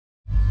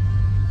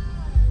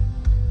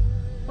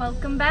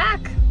Welcome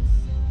back.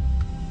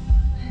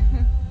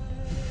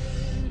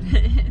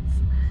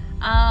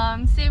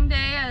 It's same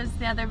day as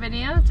the other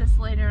video, just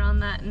later on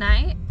that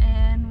night,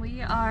 and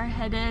we are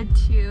headed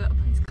to a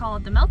place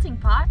called the Melting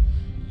Pot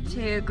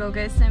to go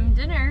get some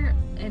dinner,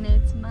 and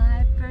it's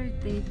my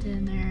birthday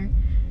dinner.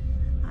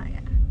 Oh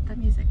yeah, the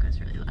music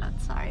was really loud,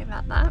 sorry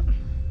about that.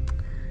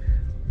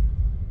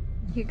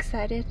 You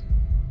excited?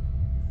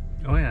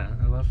 Oh yeah,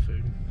 I love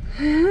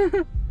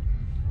food.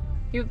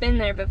 You've been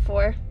there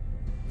before.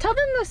 Tell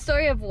them the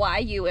story of why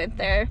you went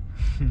there.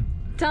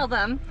 Tell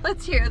them.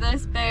 Let's hear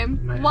this,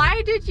 babe.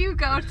 Why did you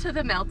go to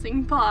the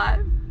Melting Pot?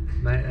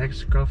 My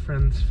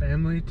ex-girlfriend's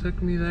family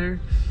took me there.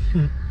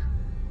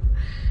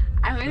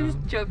 I always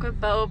joke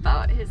with Bo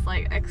about his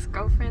like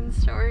ex-girlfriend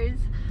stories.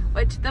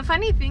 Which the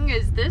funny thing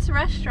is, this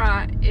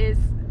restaurant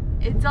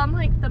it's on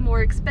like the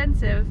more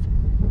expensive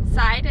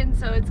side, and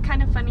so it's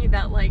kind of funny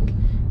that like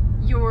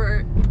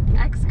your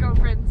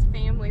ex-girlfriend's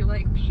family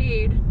like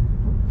paid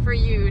for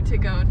you to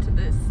go to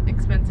this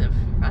expensive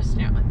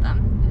restaurant with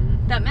them.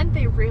 That meant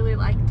they really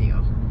liked you.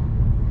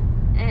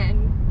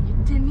 And you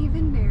didn't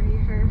even marry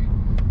her.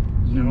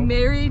 You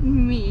married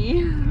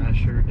me. I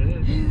sure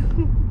did.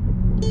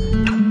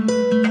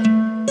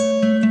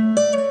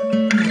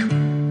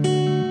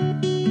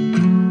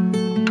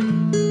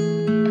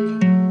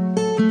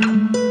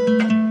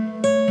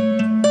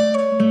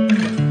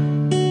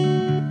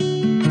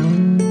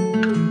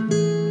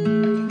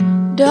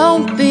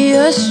 Don't be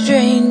a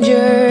stranger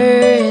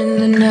in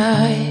the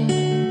night.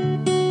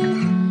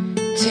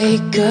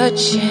 Take a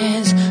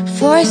chance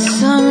for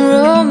some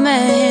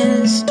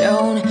romance.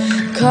 Don't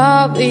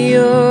cover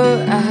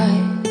your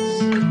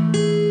eyes.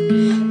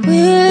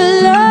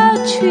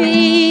 Willow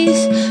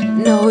trees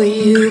know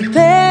you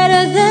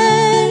better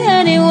than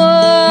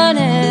anyone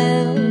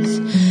else.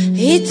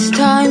 It's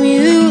time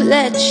you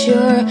let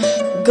your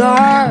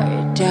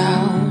guard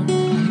down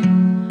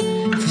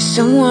for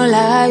someone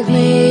like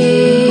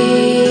me.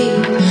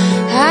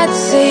 I'd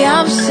say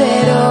I'm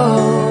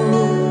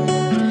settled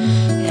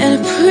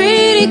and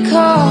pretty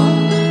calm.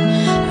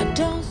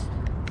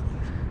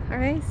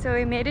 Alright, so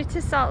we made it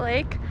to Salt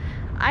Lake.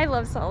 I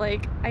love Salt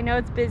Lake. I know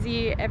it's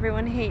busy.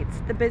 Everyone hates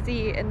the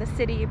busy in the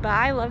city, but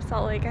I love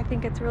Salt Lake. I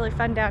think it's really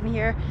fun down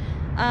here.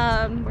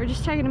 We're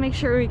just checking to make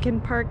sure we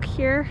can park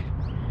here.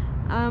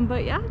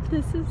 But yeah,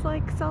 this is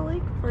like Salt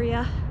Lake for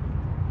ya.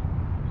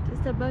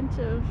 Just a bunch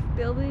of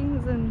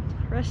buildings and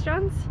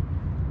restaurants.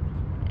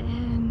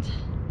 And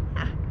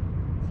yeah.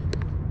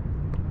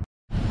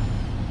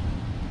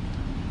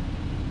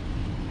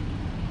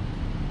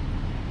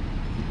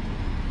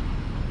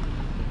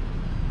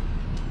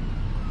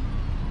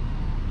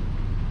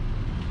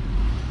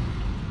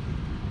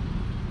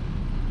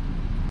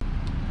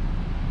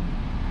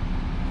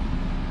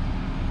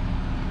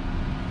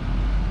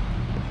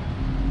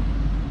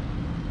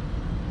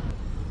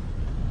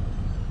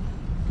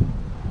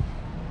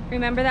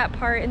 Remember that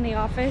part in The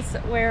Office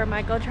where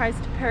Michael tries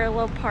to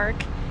parallel park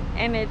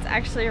and it's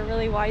actually a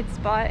really wide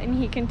spot and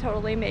he can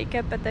totally make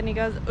it, but then he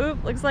goes,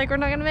 oop, looks like we're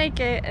not gonna make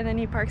it, and then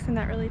he parks in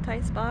that really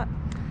tight spot.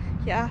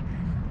 Yeah,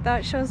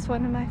 that show's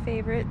one of my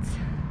favorites.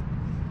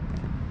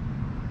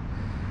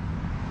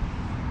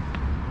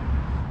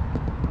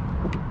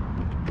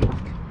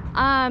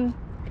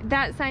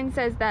 That sign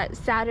says that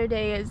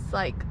Saturday is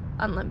like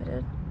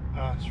unlimited.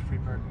 It's free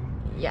parking.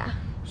 Yeah.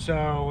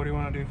 So what do you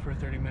want to do for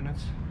 30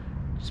 minutes?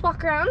 Just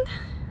walk around.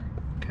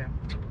 Okay.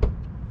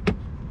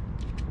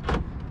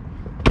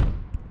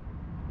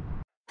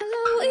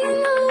 Hello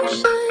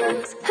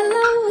emotions,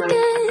 hello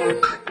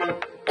again.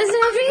 Is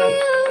every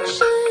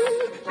ocean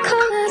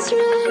colors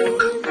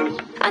rain?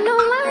 I know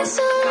my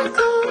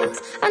circles,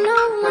 I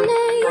know my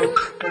name.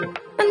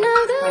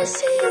 Another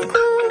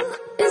sequel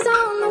is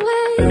on the way.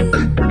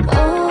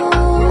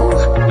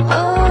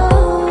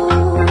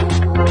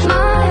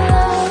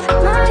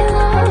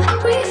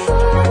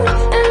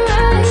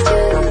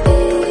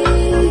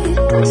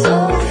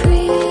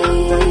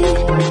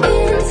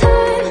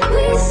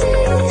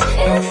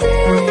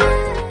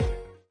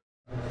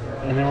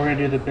 And then we're gonna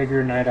do the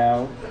bigger night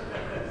out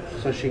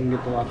so she can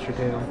get the lobster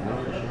tail.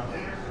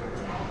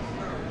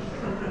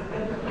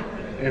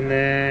 And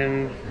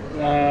then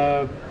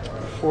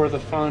for the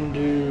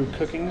fondue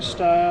cooking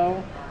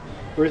style,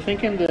 we're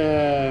thinking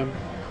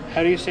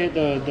how do you say it?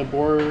 The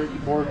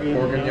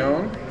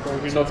bourguignon?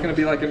 So it's going to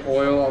be like an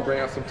oil. I'll bring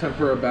out some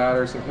tempura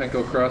batter, some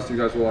panko crust. You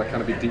guys will like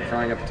kind of be deep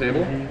frying at the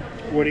table.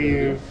 What do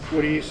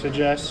you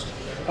suggest?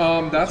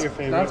 That's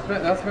been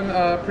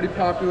pretty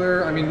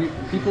popular. I mean,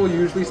 people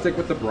usually stick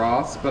with the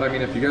broths, but I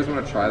mean, if you guys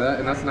want to try that,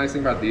 and that's the nice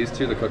thing about these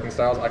two, the cooking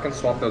styles, I can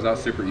swap those out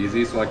super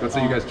easy. So like, let's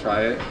say you guys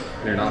try it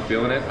and you're not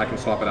feeling it, I can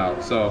swap it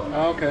out. So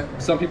okay.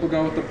 Some people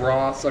go with the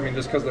broths. I mean,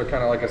 just because they're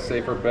kind of like a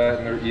safer bet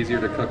and they're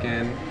easier to cook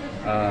in.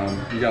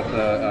 You got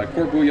the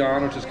court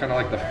bouillon, which is kind of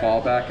like the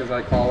fallback, as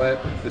I call it.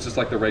 It's just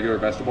like the regular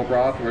vegetable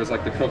broth, whereas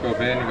like the coco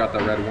vin, you got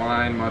the red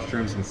wine,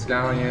 mushrooms, and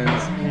scallions,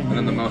 and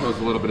then the mojo's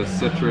a little bit of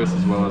citrus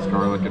as well as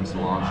garlic and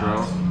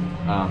cilantro.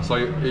 So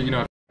you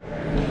know.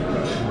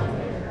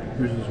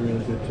 Yours is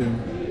really good too.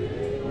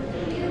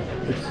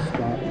 It's the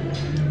spot.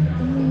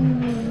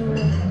 Ooh.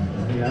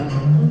 Yeah.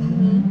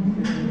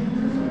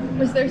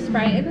 Was there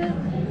Sprite in it?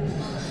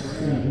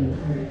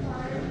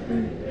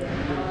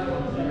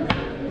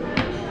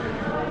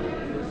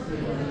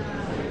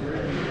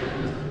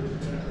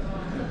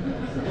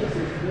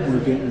 We're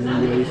getting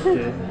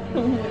wasted.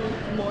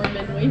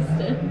 Mormon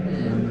wasted.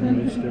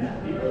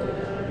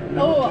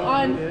 Oh,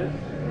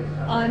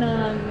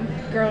 on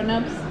Grown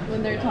Ups,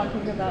 when they're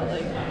talking about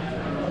like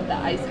the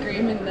ice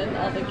cream, and then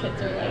all the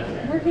kids are like,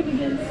 "We're gonna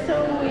get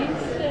so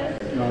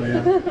wasted." Oh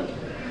yeah.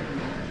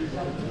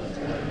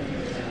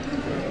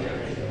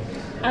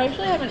 I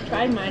actually haven't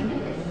tried mine.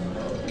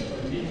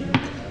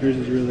 Yours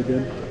is really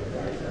good.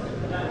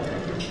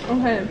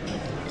 Okay.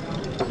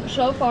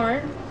 So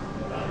far,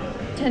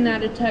 10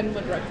 out of 10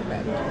 would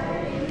recommend.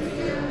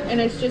 And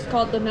it's just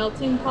called the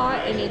Melting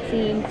Pot, and it's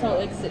in Salt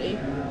Lake City.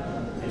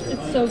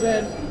 It's so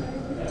good.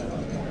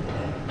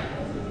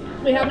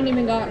 We haven't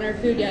even gotten our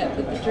food yet,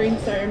 but the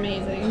drinks are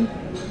amazing.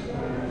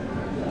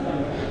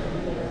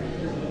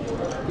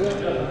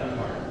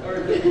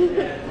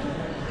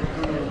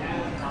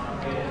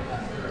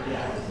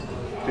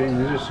 Dang,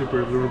 these are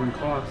super absorbent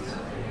cloths.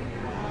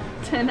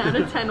 10 out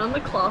of 10 on the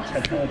cloth. 10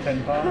 out of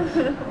 10 cloths.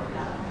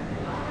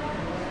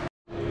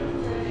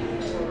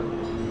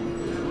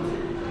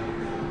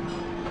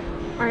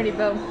 Alrighty,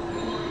 Bo.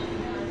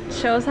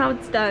 Show us how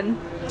it's done.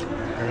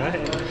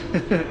 Alright.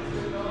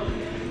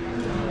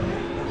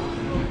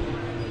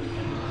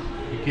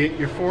 You get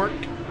your fork,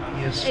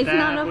 you stab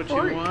not a what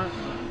fork. you want.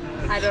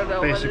 I don't know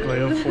what it Basically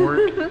is. a fork.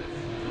 You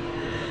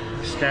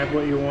stab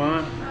what you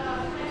want,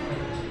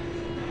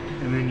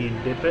 and then you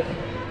dip it.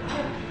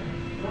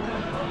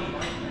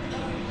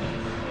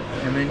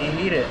 And then you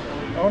eat it.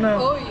 Oh no.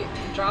 Oh, you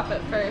drop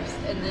it first,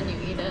 and then you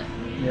eat it.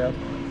 Yep.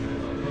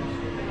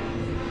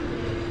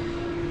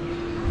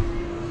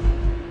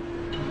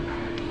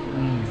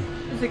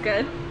 Is it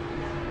good?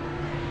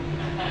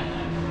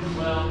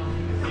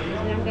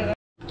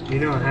 You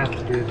don't have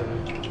to do the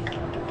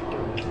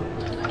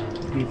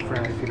deep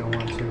fry if you don't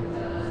want to.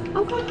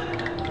 Okay.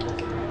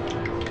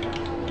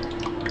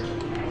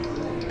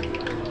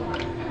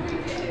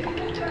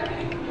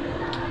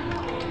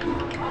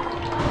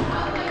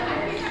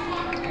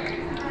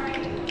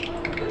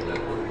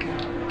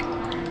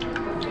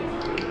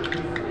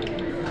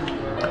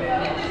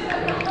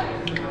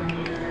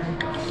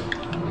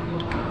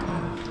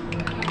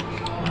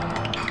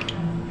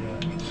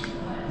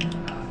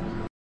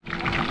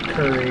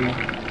 Curry,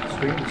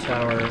 sweet and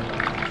sour,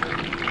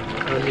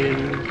 onion,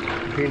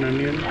 green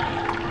onion,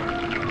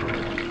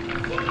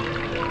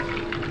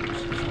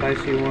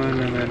 spicy one,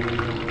 and then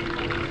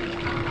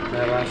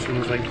that last one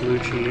was like blue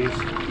cheese.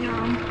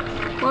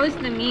 Yeah. What was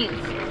the meat?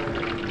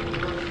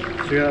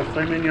 So you got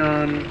filet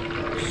mignon,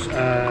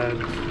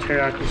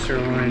 teriyaki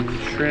sirloin,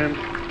 shrimp,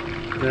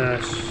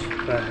 the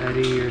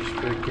spaghetti or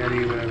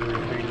spaghetti, whatever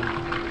thing,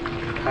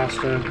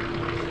 pasta,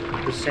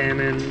 the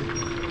salmon,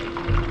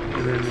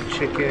 and then the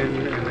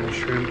chicken, and then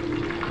shrimp.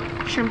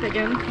 Shrimp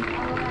again.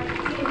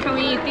 Can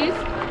we eat these?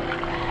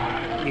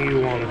 You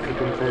want to cook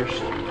them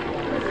first.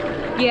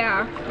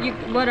 Yeah.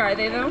 What are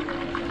they though?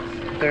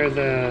 They're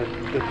the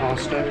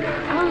pasta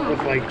Oh.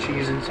 with like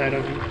cheese inside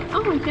of them.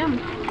 Oh, yum.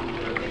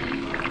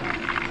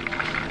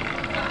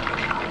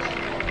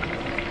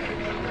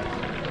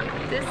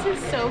 This is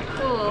so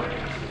cool.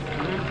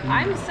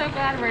 I'm so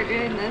glad we're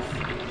doing this.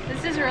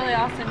 This is really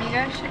awesome. You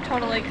guys should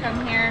totally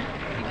come here.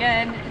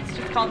 Again, it's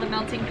just called the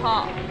Melting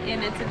Pot,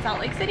 and it's in Salt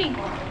Lake City.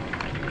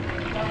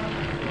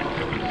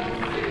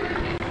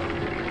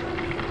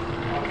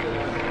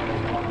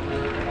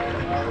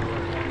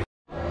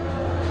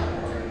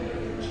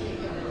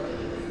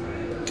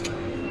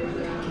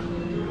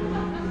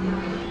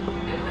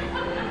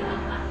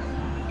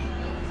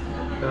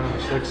 Oh,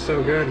 this looks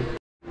so good.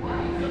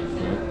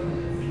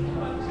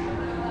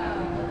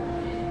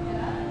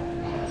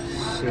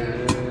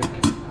 Sick.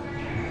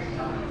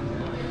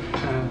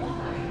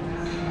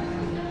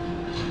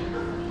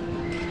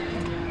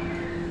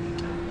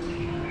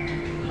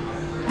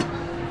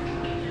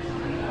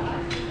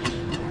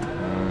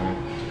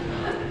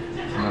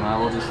 And then I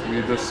will just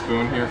leave this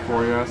spoon here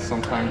for you.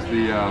 Sometimes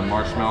the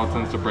marshmallow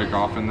tends to break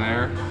off in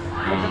there.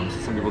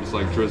 Some people just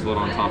like drizzle it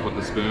on top with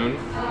the spoon.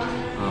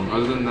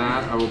 Other than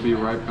that, I will be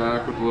right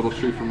back with a little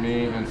treat from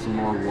me and some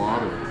more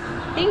water.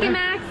 Thank you,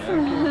 Max.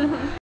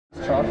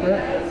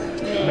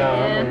 Chocolate? No,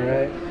 I'm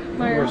alright.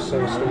 We're We're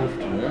so stuffed.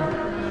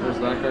 Yeah. There's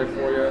that guy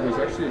for you. There's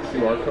actually a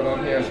QR code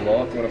on here as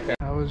well if you want to pay.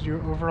 How was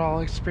your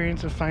overall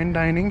experience of fine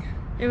dining?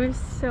 It was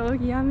so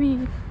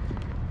yummy.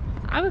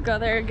 I would go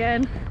there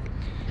again.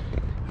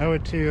 I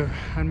would too.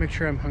 I'd make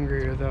sure I'm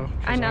hungrier though. 'Cause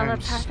I know, I'm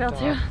that's how I feel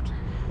too. stuffed.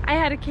 I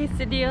had a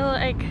quesadilla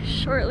like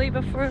shortly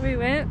before we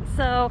went,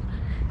 so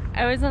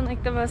I wasn't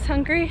like the most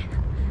hungry.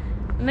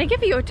 And they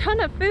give you a ton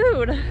of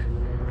food.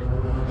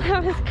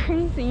 That was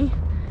crazy.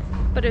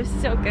 But it was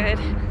so good.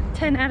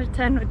 10 out of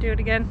 10 would do it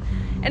again.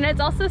 And it's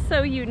also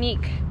so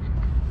unique.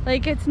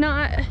 Like, it's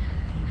not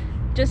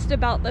just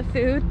about the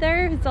food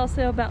there, it's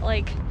also about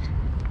like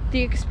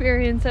the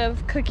experience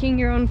of cooking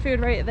your own food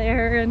right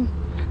there, and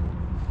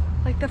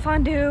Like the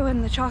fondue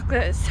and the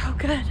chocolate is so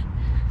good.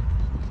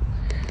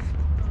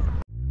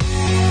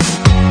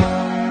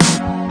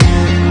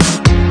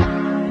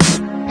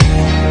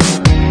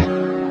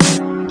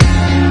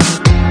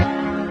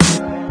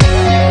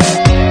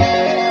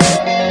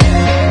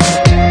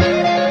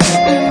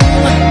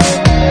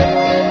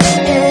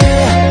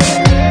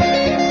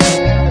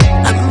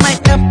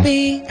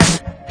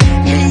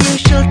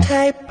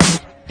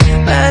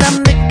 But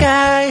I'm the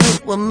guy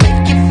who will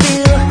make you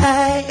feel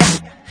high.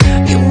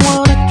 You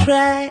wanna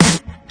try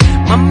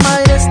my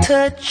Midas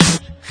touch?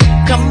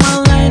 Come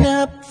on, line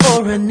up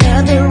for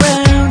another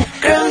round.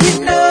 Girl,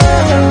 you know